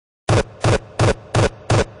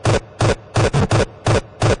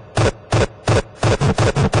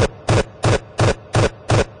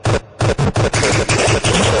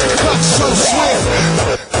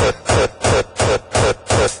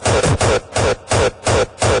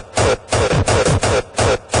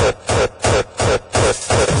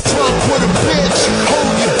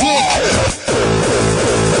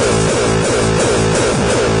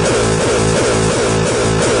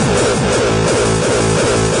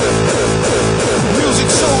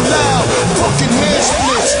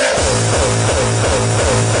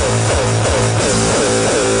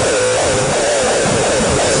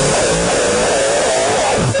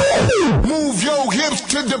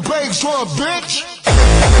bitch.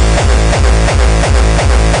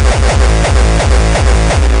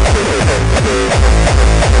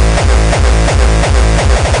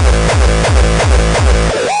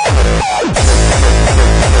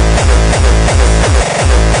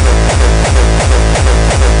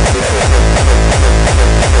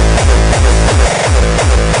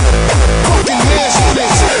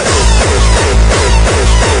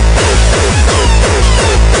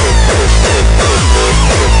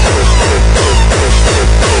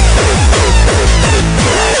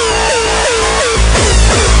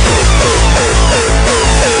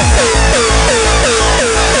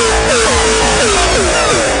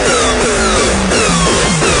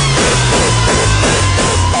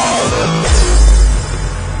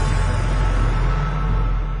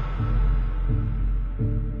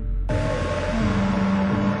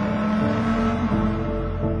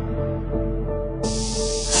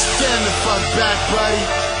 Back, buddy,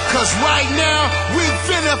 cause right now we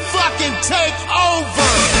finna fucking take over.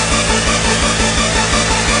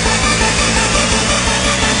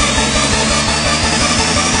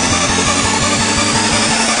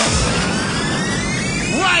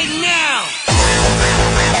 Right now.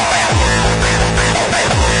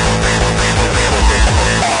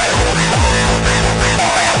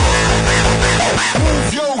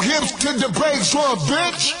 Move your hips to the bass drum,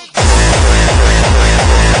 bitch.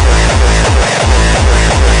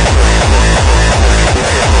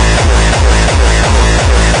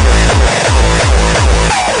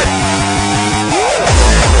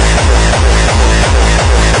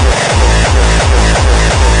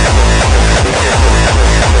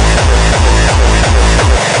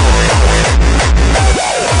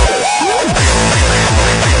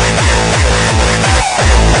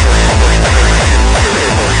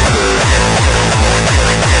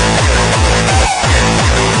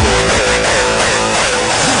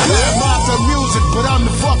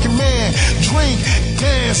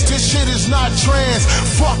 This shit is not trans.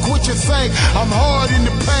 Fuck what you think. I'm hard in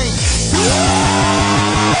the paint.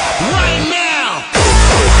 Right now.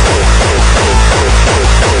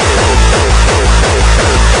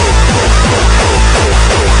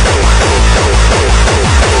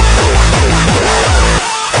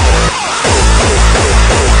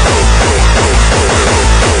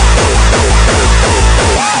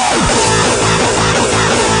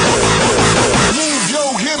 Move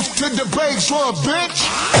your hips to the bass drum,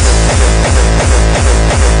 bitch.